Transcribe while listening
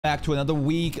Back to another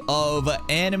week of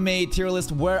anime tier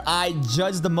list where I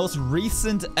judge the most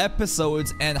recent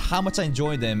episodes and how much I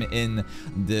enjoy them in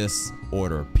this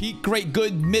order. Peak, great,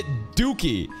 good, mid,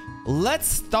 dookie. Let's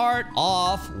start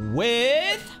off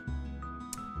with...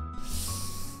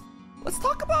 let's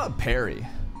talk about Perry.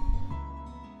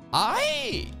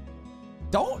 I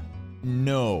don't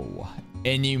know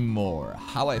anymore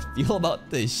how I feel about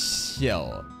this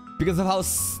show because of how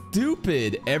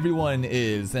stupid everyone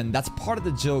is, and that's part of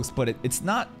the jokes, but it's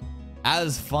not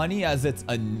as funny as it's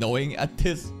annoying at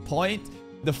this point.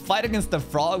 The fight against the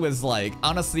frog was like,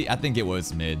 honestly, I think it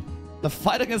was mid. The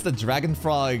fight against the dragon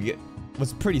frog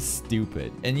was pretty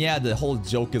stupid, and yeah, the whole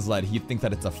joke is like he thinks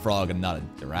that it's a frog and not a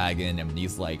dragon, and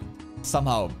he's like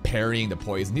somehow parrying the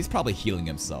poison. He's probably healing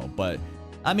himself, but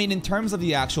I mean, in terms of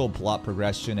the actual plot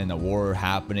progression and the war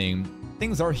happening,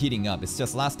 things are heating up. It's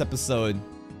just last episode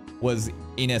was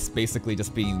Ines basically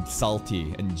just being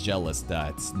salty and jealous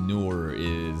that Noor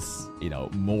is, you know,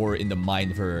 more in the mind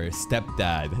of her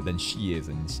stepdad than she is,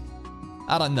 and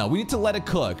I don't know. We need to let it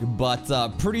cook, but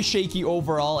pretty shaky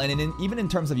overall, and even in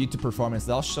terms of YouTube performance,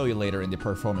 I'll show you later in the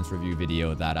performance review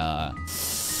video that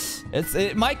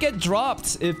it might get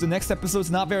dropped if the next episode's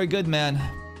not very good, man.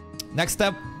 Next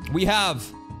up, we have...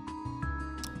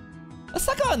 let's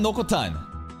talk about Nokotan.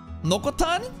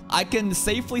 Nokotan, I can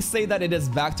safely say that it is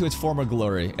back to its former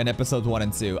glory in episode 1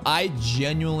 and 2. I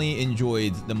genuinely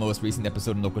enjoyed the most recent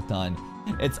episode of Nokotan.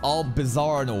 It's all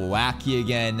bizarre and wacky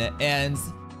again, and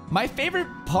my favorite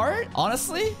part,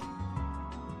 honestly,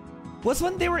 was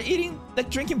when they were eating, like,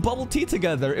 drinking bubble tea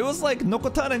together. It was like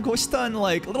Nokotan and Koshitan,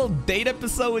 like, little date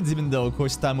episodes, even though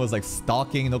Koshitan was, like,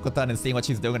 stalking Nokotan and seeing what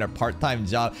she's doing in her part-time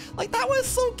job. Like, that was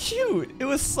so cute. It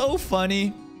was so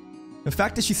funny. The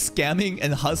fact that she's scamming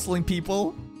and hustling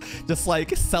people, just,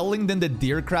 like, selling them the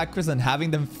deer crackers and having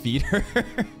them feed her.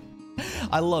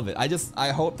 I love it.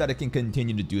 I hope that it can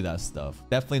continue to do that stuff.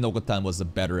 Definitely Nokotan was a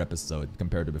better episode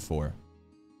compared to before.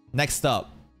 Next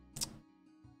up.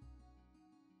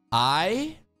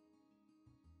 I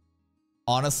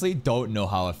honestly don't know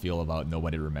how I feel about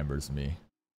Nobody Remembers Me.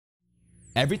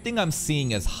 Everything I'm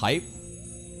seeing is hype.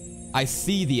 I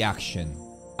see the action.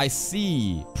 I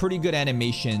see pretty good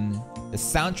animation. The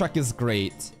soundtrack is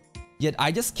great. Yet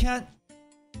I just can't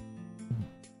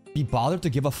be bothered to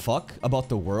give a fuck about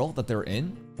the world that they're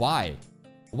in. Why?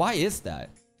 Why is that?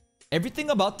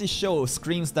 Everything about this show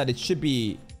screams that it should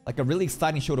be like a really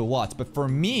exciting show to watch. But for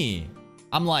me,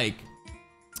 I'm like...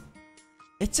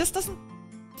 it just doesn't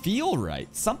feel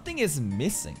right. Something is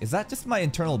missing. Is that just my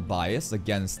internal bias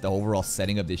against the overall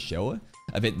setting of this show?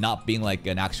 Of it not being like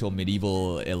an actual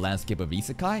medieval landscape of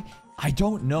isekai? I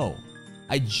don't know.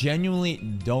 I genuinely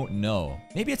don't know.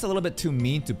 Maybe it's a little bit too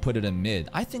mean to put it in mid.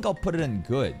 I think I'll put it in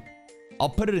good. I'll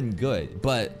put it in good.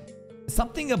 But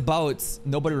something about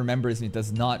Nobody Remembers Me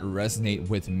does not resonate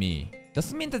with me.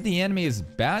 Doesn't mean that the anime is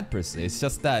bad per se. It's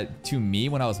just that to me,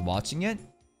 when I was watching it,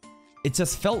 it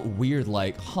just felt weird,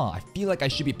 like, huh, I feel like I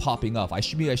should be popping off. I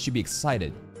should be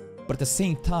excited. But at the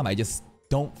same time, I just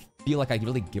don't feel like I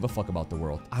really give a fuck about the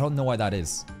world. I don't know why that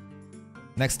is.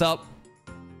 Next up,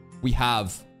 we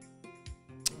have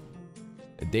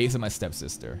The Days of My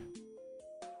Stepsister.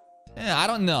 I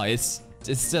don't know. It's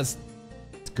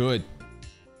good.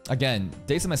 Again,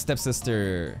 Days of My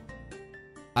Stepsister,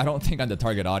 I don't think I'm the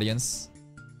target audience.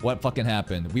 What fucking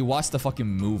happened? We watched the fucking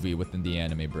movie within the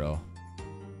anime, bro.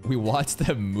 We watched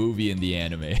the movie in the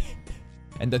anime.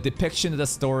 And the depiction of the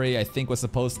story, I think, was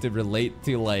supposed to relate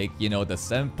to, like, you know, the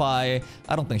senpai.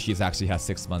 I don't think she's actually has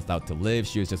 6 months out to live.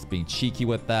 She was just being cheeky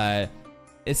with that.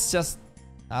 It's just,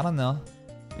 I don't know.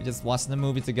 We just watched the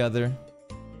movie together.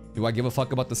 Do I give a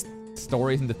fuck about the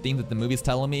stories and the themes that the movie's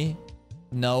telling me?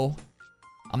 No.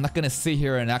 I'm not gonna sit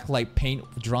here and act like paint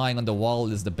drying on the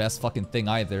wall is the best fucking thing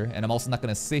either. And I'm also not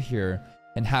gonna sit here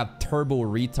and have turbo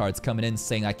retards coming in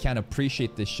saying I can't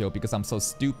appreciate this show because I'm so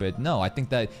stupid. No, I think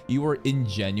that you are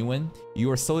ingenuine. You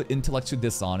are so intellectually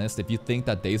dishonest if you think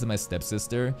that Days of My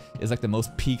Stepsister is like the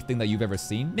most peak thing that you've ever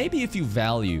seen. Maybe if you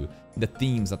value the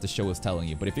themes that the show is telling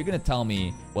you. But if you're gonna tell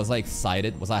me, was I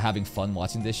excited? Was I having fun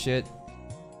watching this shit?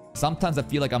 Sometimes I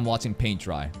feel like I'm watching paint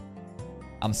dry.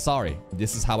 I'm sorry.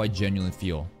 This is how I genuinely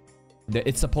feel.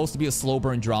 It's supposed to be a slow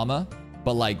burn drama,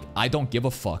 but like, I don't give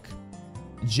a fuck.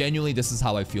 Genuinely, this is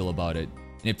how I feel about it.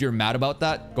 And if you're mad about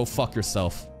that, go fuck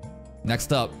yourself.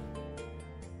 Next up,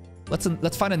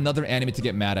 let's find another anime to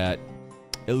get mad at.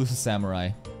 Elusive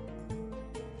Samurai.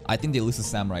 I think the Elusive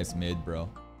Samurai is mid, bro.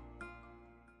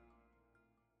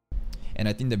 And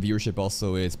I think the viewership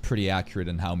also is pretty accurate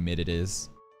in how mid it is.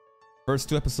 First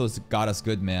 2 episodes got us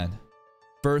good, man.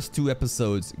 First 2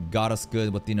 episodes got us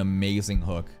good with an amazing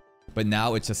hook. But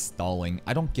now it's just stalling.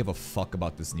 I don't give a fuck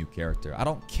about this new character. I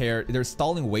don't care. They're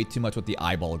stalling way too much with the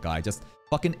eyeball guy. Just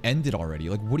fucking end it already.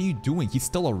 Like, what are you doing? He's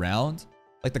still around?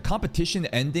 Like, the competition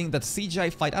ending, that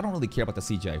CGI fight, I don't really care about the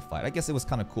CGI fight. I guess it was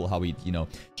kind of cool how he, you know,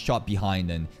 shot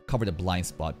behind and covered a blind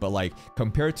spot. But, like,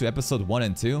 compared to episode 1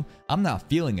 and 2, I'm not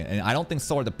feeling it. And I don't think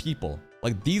so are the people.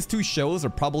 Like, these two shows are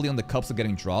probably on the cusp of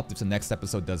getting dropped if the next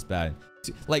episode does bad.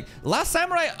 Like, Last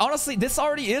Samurai, honestly, this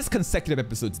already is consecutive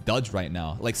episodes dudge right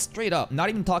now. Like, straight up. Not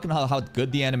even talking about how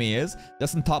good the anime is.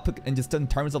 Just in topic and just in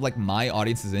terms of, like, my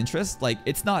audience's interest. Like,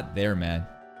 it's not there, man.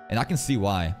 And I can see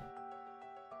why.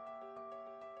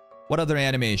 What other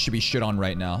anime should be shit on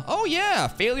right now? Oh, yeah.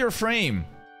 Failure Frame.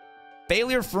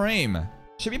 Failure Frame.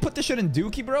 Should we put this shit in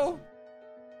Dookie, bro?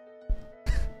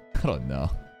 I don't know.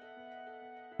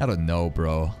 I don't know,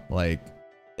 bro. Like,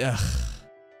 ugh.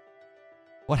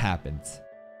 What happened?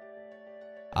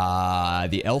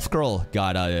 The elf girl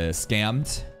got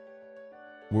scammed.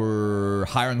 We're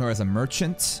hiring her as a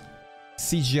merchant.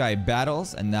 CGI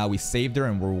battles, and now we saved her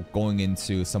and we're going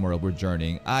into somewhere we're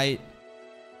journeying. I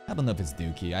don't know if it's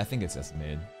Dookie. I think it's just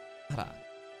mid.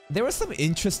 There were some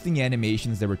interesting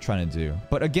animations they were trying to do.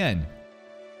 But again,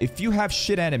 if you have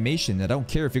shit animation, I don't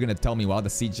care if you're going to tell me, wow, the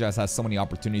CGI has so many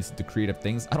opportunities to do creative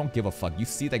things. I don't give a fuck. You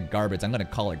see that garbage, I'm going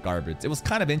to call it garbage. It was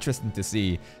kind of interesting to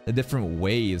see the different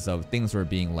ways of things were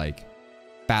being, like,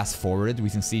 fast forwarded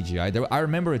using CGI. I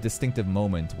remember a distinctive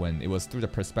moment when it was through the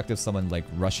perspective of someone, like,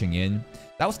 rushing in.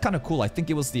 That was kind of cool. I think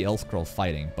it was the elf girl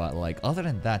fighting. But, like, other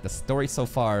than that, the story so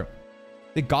far,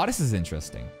 the goddess is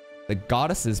interesting. The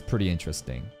goddess is pretty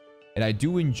interesting. And I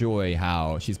do enjoy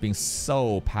how she's being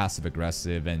so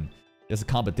passive-aggressive, and there's a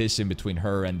competition between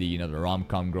her and the, you know, the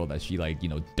rom-com girl that she, like, you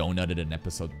know, donutted in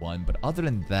episode 1. But other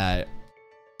than that,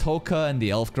 Toka and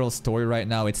the elf girl story right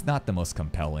now, it's not the most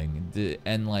compelling.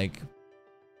 And, like,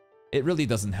 it really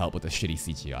doesn't help with the shitty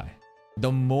CGI.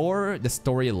 The more the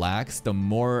story lacks, the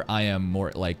more I am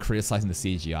more, like, criticizing the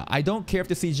CGI. I don't care if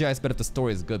the CGI is bad if the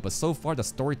story is good, but so far the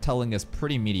storytelling is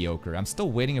pretty mediocre. I'm still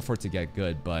waiting for it to get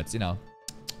good, but, you know,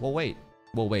 we'll wait.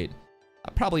 We'll wait.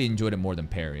 I probably enjoyed it more than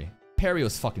Perry. Perry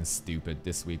was fucking stupid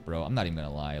this week, bro. I'm not even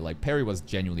gonna lie. Like, Perry was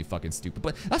genuinely fucking stupid.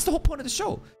 But that's the whole point of the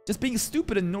show. Just being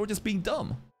stupid and nor just being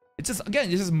dumb. It's just,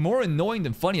 again, it's just more annoying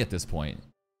than funny at this point.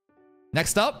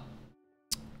 Next up.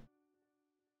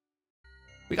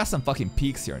 We got some fucking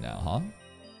peaks here now, huh?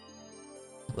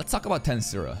 Let's talk about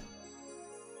Tensura.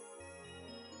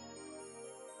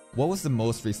 What was the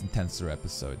most recent Tensura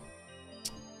episode?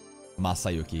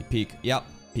 Masayuki. Peak. Yep.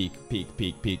 Peak.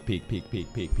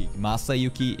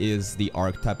 Masayuki is the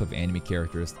archetype of anime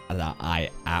characters that I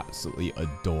absolutely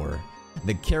adore.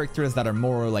 The characters that are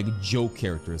more like joke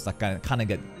characters that kind of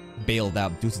get bailed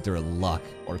out due to their luck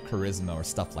or charisma or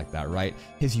stuff like that, right?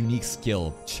 His unique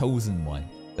skill, chosen one.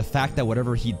 The fact that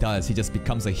whatever he does, he just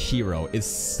becomes a hero is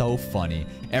so funny.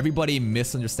 Everybody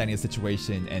misunderstanding the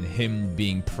situation and him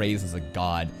being praised as a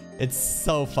god. It's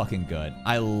so fucking good.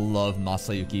 I love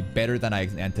Masayuki better than I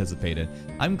anticipated.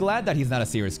 I'm glad that he's not a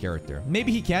serious character.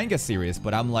 Maybe he can get serious,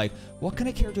 but I'm like, what kind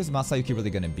of character is Masayuki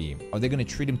really gonna be? Are they gonna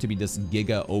treat him to be this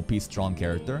giga OP strong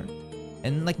character?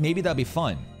 And, like, maybe that'd be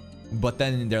fun. But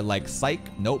then they're like,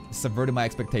 psych, nope, subverted my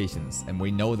expectations. And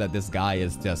we know that this guy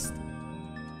is just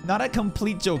not a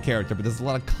complete joke character, but there's a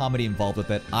lot of comedy involved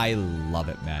with it. I love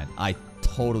it, man. I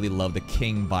totally love the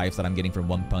king vibes that I'm getting from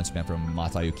One Punch Man from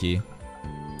Masayuki.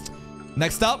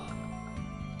 Next up,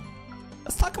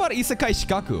 let's talk about Isekai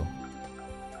Shikaku.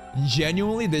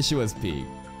 Genuinely, this shit was peak.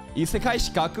 Isekai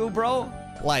Shikaku, bro,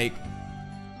 like,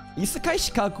 Isekai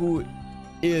Shikaku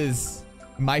is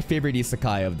my favorite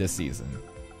isekai of this season.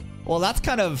 Well, that's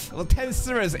kind of, well,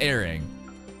 Tensura is airing.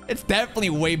 It's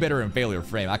definitely way better than Failure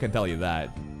Frame, I can tell you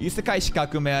that. Isekai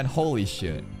Shikaku, man, holy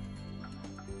shit.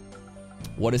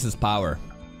 What is his power?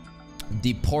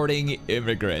 Deporting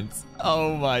immigrants.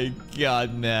 Oh my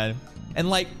god, man. And,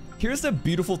 like, here's the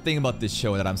beautiful thing about this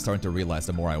show that I'm starting to realize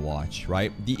the more I watch,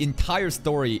 right? The entire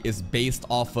story is based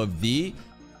off of the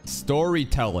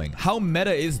storytelling. How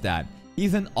meta is that?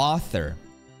 He's an author,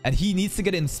 and he needs to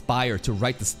get inspired to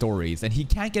write the stories, and he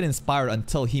can't get inspired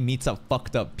until he meets up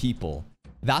fucked up people.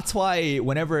 That's why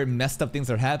whenever messed up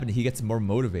things are happening, he gets more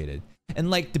motivated.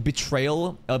 And, like, the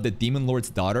betrayal of the Demon Lord's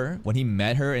daughter when he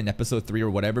met her in episode 3 or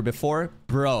whatever before,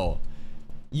 bro,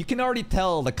 you can already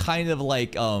tell the kind of,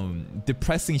 like,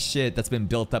 depressing shit that's been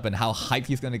built up and how hyped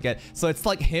he's gonna get. So it's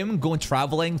like him going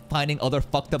traveling, finding other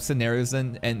fucked up scenarios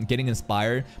and getting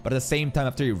inspired. But at the same time,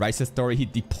 after he writes his story, he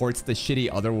deports the shitty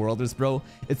otherworlders, bro.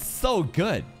 It's so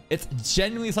good. It's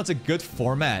genuinely such a good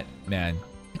format, man.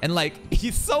 And, like,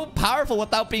 he's so powerful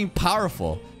without being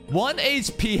powerful. 1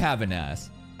 HP have an ass.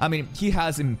 I mean, he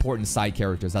has important side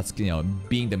characters. That's, you know,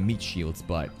 being the meat shields,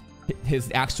 but his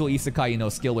actual isekai, you know,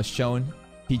 skill was shown.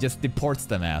 He just deports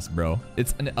them ass, bro.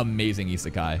 It's an amazing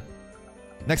isekai.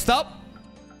 Next up,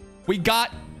 we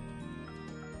got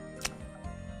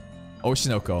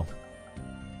Oshinoko.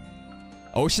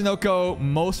 Oshinoko,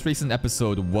 most recent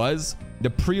episode was the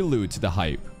prelude to the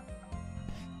hype.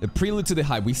 The prelude to the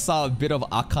hype. We saw a bit of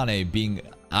Akane being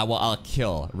I'll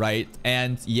kill, right?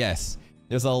 And yes,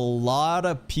 there's a lot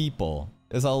of people.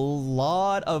 There's a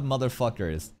lot of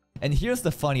motherfuckers. And here's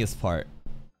the funniest part.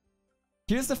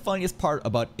 Here's the funniest part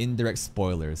about indirect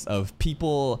spoilers of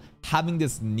people having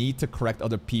this need to correct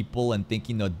other people and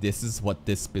thinking, no, this is what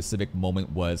this specific moment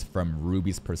was from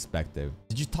Ruby's perspective.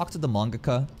 Did you talk to the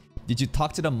mangaka? Did you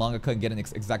talk to the mangaka and get an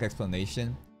exact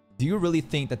explanation? Do you really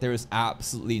think that there is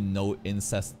absolutely no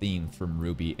incest theme from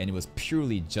Ruby and it was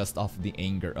purely just off the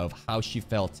anger of how she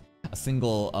felt a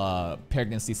single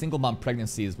pregnancy, single mom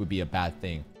pregnancies would be a bad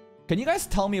thing? Can you guys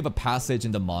tell me of a passage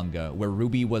in the manga where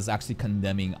Ruby was actually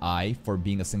condemning Ai for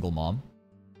being a single mom?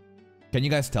 Can you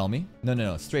guys tell me?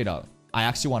 No, straight up. I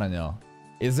actually want to know.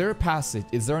 Is there a passage,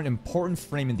 is there an important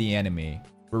frame in the anime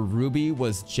where Ruby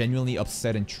was genuinely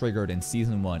upset and triggered in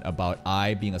season 1 about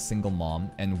Ai being a single mom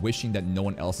and wishing that no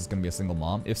one else is gonna be a single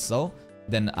mom? If so,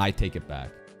 then I take it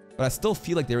back. But I still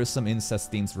feel like there is some incest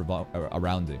themes revolving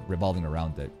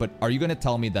around it. But are you gonna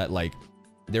tell me that like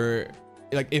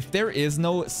if there is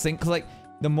no sync? Cause like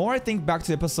the more I think back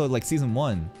to episode like season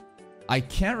 1, I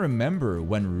can't remember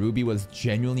when Ruby was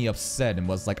genuinely upset and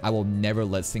was like, I will never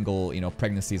let single, you know,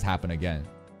 pregnancies happen again.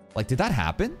 Like, did that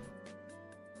happen?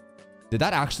 Did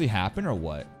that actually happen or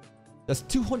what? There's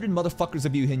 200 motherfuckers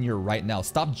of you in here right now.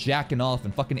 Stop jacking off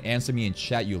and fucking answer me in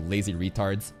chat, you lazy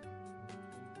retards.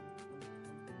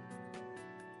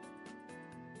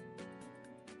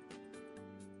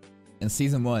 In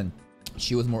season 1,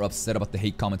 she was more upset about the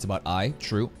hate comments about Ai.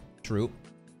 True.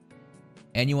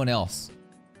 Anyone else?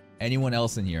 Anyone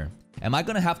else in here? Am I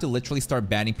gonna have to literally start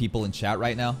banning people in chat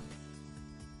right now?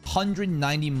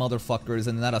 190 motherfuckers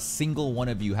and not a single one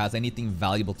of you has anything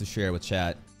valuable to share with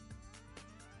chat.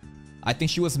 I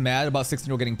think she was mad about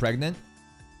 16-year-old getting pregnant.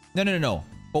 No.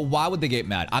 But why would they get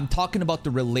mad? I'm talking about the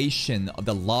relation of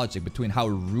the logic between how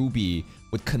Ruby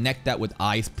would connect that with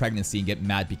Ai's pregnancy and get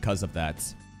mad because of that.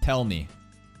 Tell me,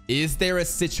 is there a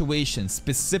situation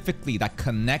specifically that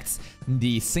connects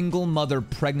the single mother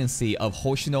pregnancy of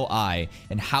Hoshino Ai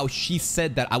and how she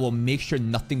said that I will make sure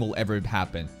nothing will ever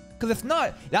happen? Because if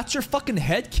not, that's your fucking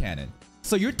headcanon.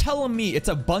 So you're telling me it's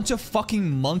a bunch of fucking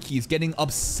monkeys getting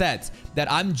upset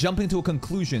that I'm jumping to a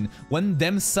conclusion when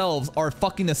themselves are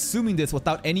fucking assuming this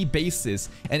without any basis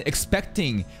and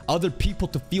expecting other people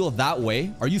to feel that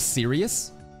way? Are you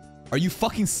serious? Are you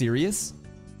fucking serious?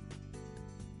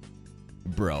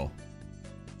 Bro.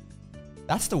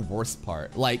 That's the worst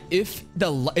part. Like, if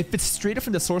it's straight up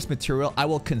from the source material, I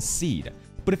will concede.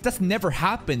 But if that's never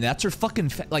happened, that's your fucking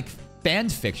fan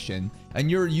fiction, and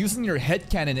you're using your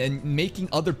headcanon and making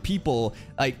other people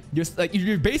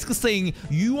you're basically saying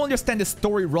you understand the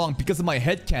story wrong because of my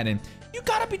headcanon. You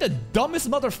gotta be the dumbest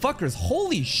motherfuckers.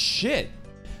 Holy shit.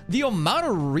 The amount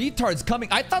of retards coming.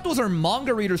 I thought those are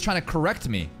manga readers trying to correct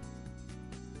me.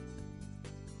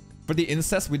 For the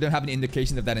incest, we don't have any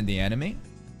indication of that in the anime.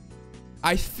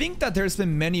 I think that there's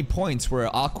been many points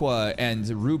where Aqua and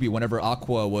Ruby, whenever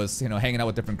Aqua was, you know, hanging out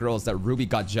with different girls, that Ruby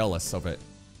got jealous of it.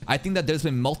 I think that there's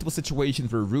been multiple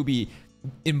situations where Ruby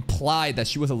implied that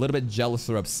she was a little bit jealous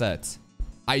or upset.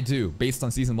 I do, based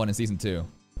on season 1 and season 2.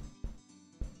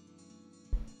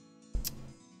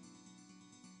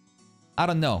 I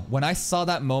don't know. When I saw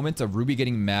that moment of Ruby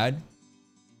getting mad,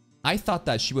 I thought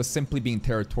that she was simply being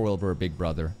territorial over her big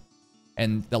brother.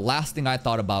 And the last thing I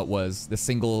thought about was the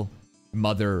single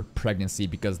mother pregnancy,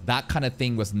 because that kind of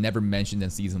thing was never mentioned in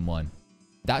season 1.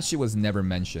 That shit was never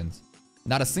mentioned.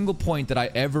 Not a single point did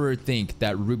I ever think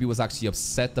that Ruby was actually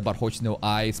upset about Hoshino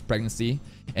Ai's pregnancy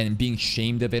and being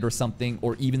shamed of it or something,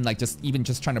 or even like just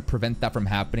trying to prevent that from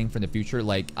happening for the future.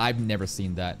 Like, I've never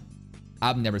seen that.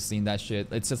 I've never seen that shit.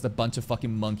 It's just a bunch of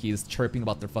fucking monkeys chirping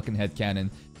about their fucking headcanon.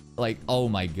 Like, oh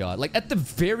my god. Like, at the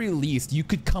very least, you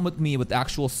could come with me with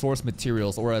actual source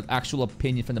materials or an actual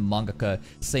opinion from the mangaka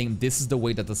saying this is the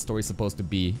way that the story's supposed to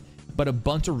be. But a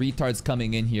bunch of retards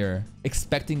coming in here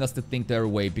expecting us to think their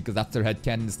way because that's their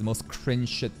headcanon is the most cringe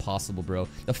shit possible, bro.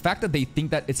 The fact that they think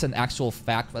that it's an actual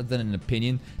fact rather than an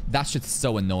opinion, that shit's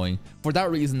so annoying. For that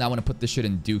reason, I want to put this shit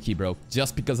in Dookie, bro.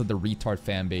 Just because of the retard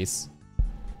fan base.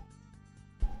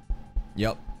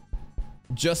 Yep.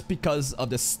 Just because of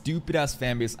the stupid ass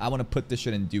fan base, I want to put this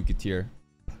shit in Dookie tier.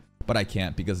 But I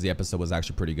can't because the episode was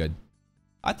actually pretty good.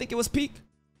 I think it was peak.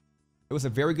 It was a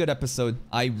very good episode.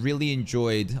 I really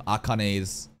enjoyed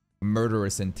Akane's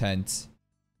murderous intent.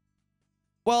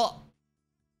 Well,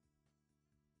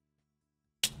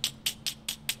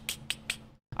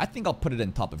 I think I'll put it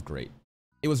in top of great.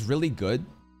 It was really good,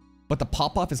 but the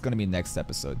pop-off is going to be next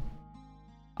episode.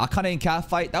 Akane and cat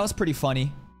fight, that was pretty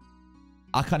funny.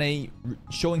 Akane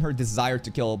showing her desire to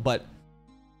kill, but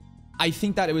I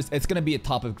think that it's going to be a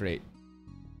top of great.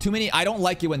 Too many, I don't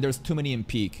like it when there's too many in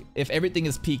peak. If everything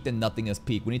is peak, then nothing is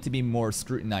peak. We need to be more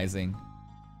scrutinizing.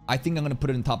 I think I'm going to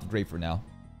put it in top of great for now.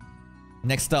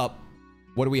 Next up,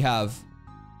 what do we have?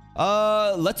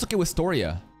 Let's look at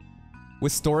Wistoria.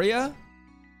 Wistoria,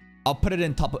 I'll put it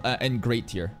in top in great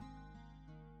tier.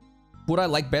 Who would I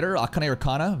like better, Akane or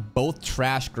Kana? Both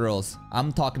trash girls.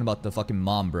 I'm talking about the fucking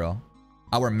mom, bro.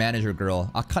 Our manager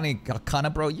girl. Kana,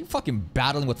 bro, you fucking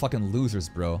battling with fucking losers,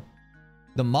 bro.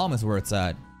 The mom is where it's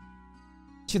at.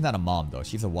 She's not a mom, though.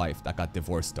 She's a wife that got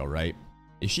divorced, though, right?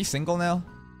 Is she single now?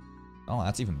 Oh,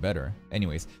 that's even better.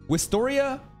 Anyways,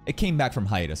 Wistoria, it came back from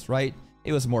hiatus, right?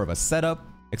 It was more of a setup,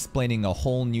 explaining a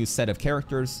whole new set of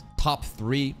characters. Top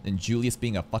 3, and Julius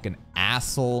being a fucking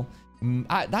asshole.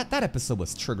 That episode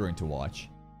was triggering to watch,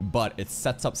 but it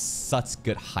sets up such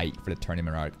good hype for the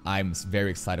tournament arc. I'm very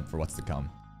excited for what's to come.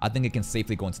 I think it can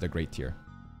safely go into the great tier.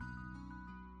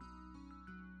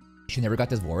 She never got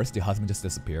divorced. The husband just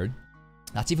disappeared.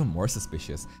 That's even more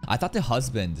suspicious. I thought the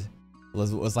husband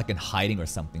was like in hiding or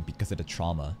something because of the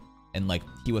trauma, and like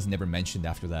he was never mentioned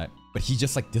after that. But he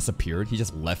just like disappeared. He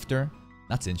just left her.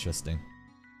 That's interesting.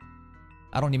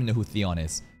 I don't even know who Theon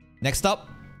is. Next up,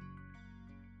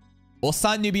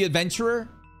 Osan Newbie Adventurer.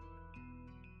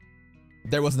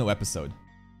 There was no episode.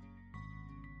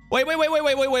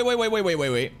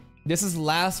 Wait. This is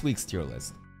last week's tier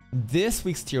list. This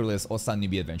week's tier list, Osan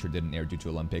Newbie Adventure didn't air due to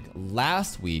Olympic.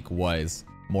 Last week was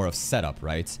more of setup,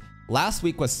 right? Last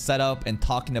week was setup and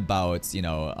talking about, you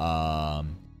know,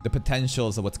 the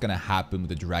potentials of what's gonna happen with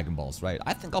the Dragon Balls, right?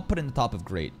 I think I'll put it in the top of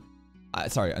great.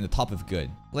 Sorry, on the top of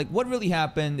good. Like, what really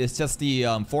happened is just the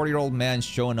 40-year-old man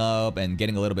showing up and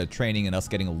getting a little bit of training and us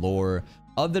getting lore.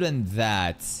 Other than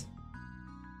that,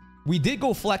 we did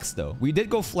go flex, though. We did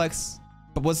go flex,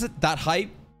 but was it that hype?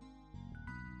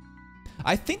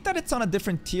 I think that it's on a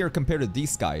different tier compared to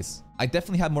these guys. I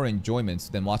definitely had more enjoyment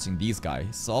than watching these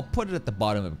guys, so I'll put it at the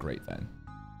bottom of great then.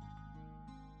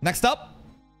 Next up,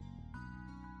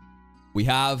 we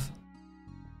have...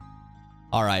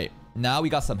 Alright, now we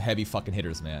got some heavy fucking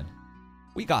hitters, man.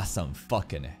 We got some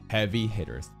fucking heavy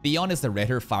hitters. Theon is the red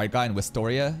hair fire guy in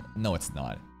Wistoria? No, it's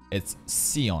not. It's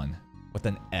Sion with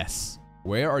an S.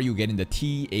 Where are you getting the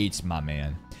TH, my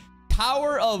man?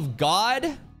 Tower of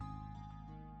God?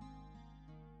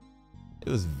 It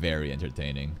was very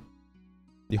entertaining.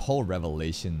 The whole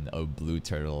revelation of Blue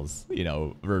Turtle's, you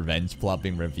know, revenge plot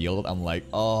being revealed. I'm like,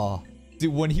 oh.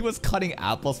 Dude, when he was cutting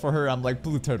apples for her, I'm like,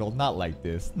 Blue Turtle, not like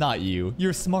this. Not you.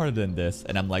 You're smarter than this.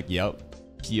 And I'm like, yep.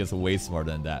 He is way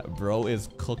smarter than that. Bro is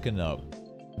cooking up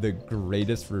the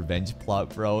greatest revenge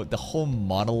plot, bro. The whole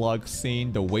monologue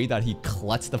scene, the way that he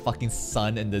clutched the fucking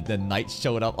sun and the night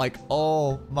showed up. Like,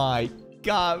 oh my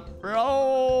god,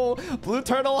 bro. Blue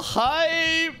Turtle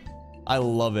hype. I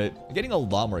love it. Getting a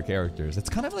lot more characters. It's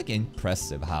kind of like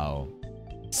impressive how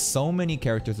so many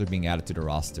characters are being added to the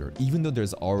roster, even though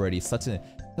there's already such a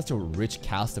rich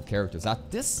cast of characters.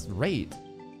 At this rate,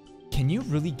 can you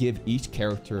really give each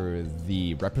character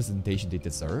the representation they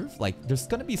deserve? Like, there's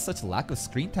gonna be such lack of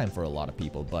screen time for a lot of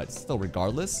people, but still,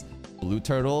 regardless, Blue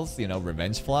Turtles, you know,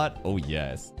 revenge plot. Oh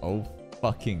yes. Oh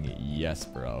fucking yes,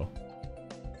 bro.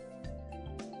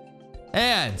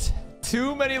 And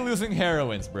too many losing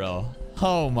heroines, bro.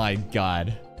 Oh my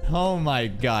god. Oh my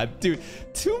god. Dude,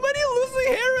 too many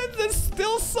losing heroines is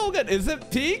still so good. Is it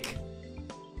peak?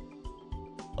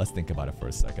 Let's think about it for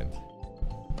a second.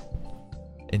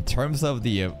 In terms of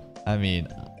the... I mean...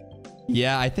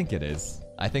 Yeah, I think it is.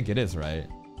 I think it is, right?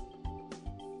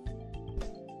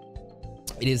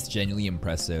 It is genuinely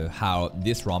impressive how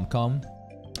this rom-com,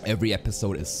 every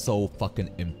episode is so fucking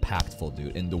impactful,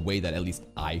 dude. In the way that at least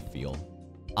I feel.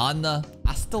 Anna,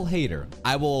 I still hate her.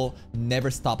 I will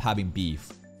never stop having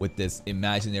beef with this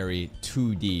imaginary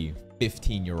 2D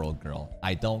 15-year-old girl.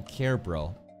 I don't care,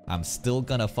 bro. I'm still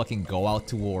gonna fucking go out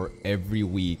to war every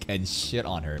week and shit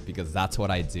on her because that's what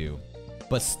I do.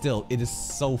 But still, it is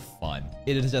so fun.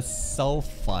 It is just so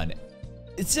fun.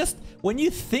 It's just, when you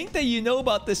think that you know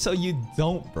about this show, you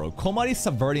don't, bro. Komari's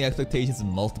subverting expectations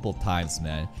multiple times,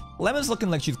 man. Lemon's looking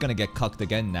like she's gonna get cucked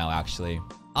again now, actually.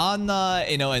 Anna,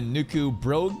 you know, and Nuku,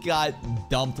 bro got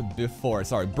dumped before.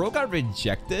 Sorry, bro got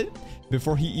rejected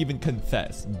before he even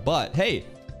confessed. But hey,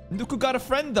 Nuku got a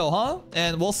friend though, huh?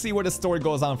 And we'll see where the story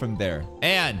goes on from there.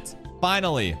 And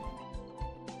finally,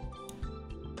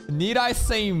 need I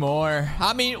say more?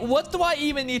 I mean, what do I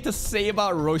even need to say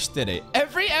about Roshide?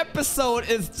 Every episode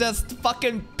is just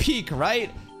fucking peak, right?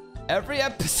 Every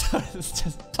episode is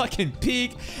just fucking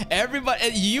peak. Everybody,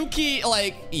 and Yuki,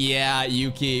 like, yeah,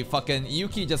 Yuki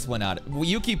just went out.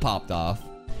 Yuki popped off.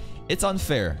 It's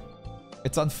unfair.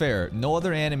 It's unfair. No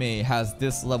other anime has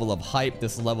this level of hype,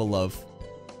 this level of...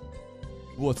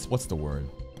 What's the word?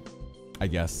 I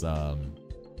guess, I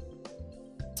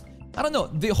don't know.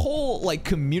 The whole, like,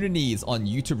 communities on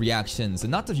YouTube reactions,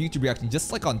 and not just YouTube reactions,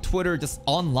 just like on Twitter, just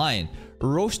online.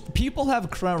 People have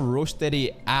crowned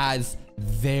Roshide as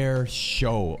their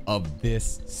show of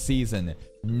this season.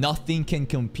 Nothing can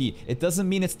compete. It doesn't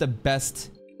mean it's the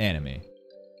best anime.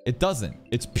 It doesn't.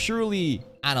 It's purely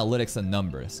analytics and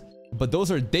numbers. But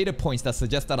those are data points that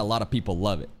suggest that a lot of people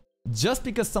love it. Just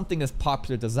because something is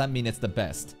popular does that mean it's the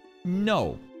best?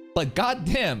 No. But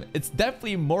goddamn, it's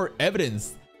definitely more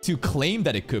evidence to claim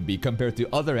that it could be compared to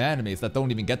other animes that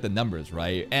don't even get the numbers,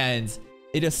 right? And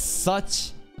it is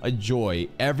such a joy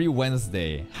every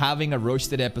Wednesday having a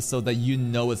Roasted episode that you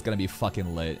know is gonna be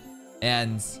fucking lit.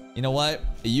 And you know what?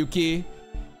 Yuki,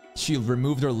 she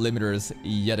removed her limiters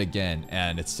yet again,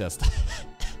 and it's just...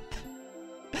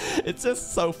 it's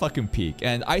just so fucking peak.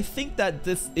 And I think that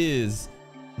this is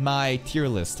my tier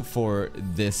list for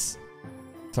this...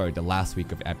 Sorry, the last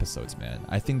week of episodes, man.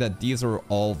 I think that these are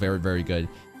all very, very good.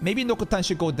 Maybe Nokotan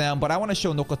should go down, but I want to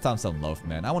show Nokotan some love,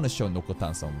 man. I want to show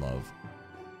Nokotan some love.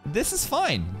 This is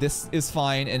fine. This is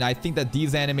fine, and I think that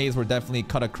these animes were definitely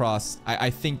cut across. I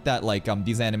think that, like,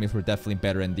 these animes were definitely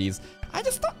better than these. I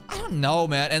don't know,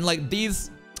 man. And, like, these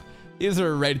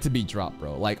are ready to be dropped,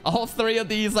 bro. Like, all three of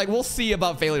these, like, we'll see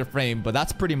about Failure Frame, but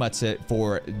that's pretty much it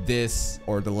for this,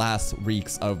 or the last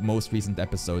weeks of most recent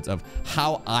episodes of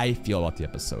how I feel about the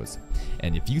episodes.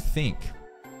 And if you think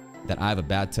that I have a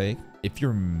bad take, if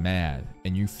you're mad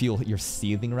and you feel you're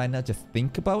seething right now, just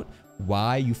think about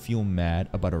why you feel mad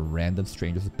about a random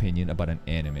stranger's opinion about an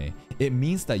anime. It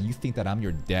means that you think that I'm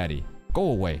your daddy.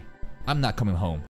 Go away. I'm not coming home.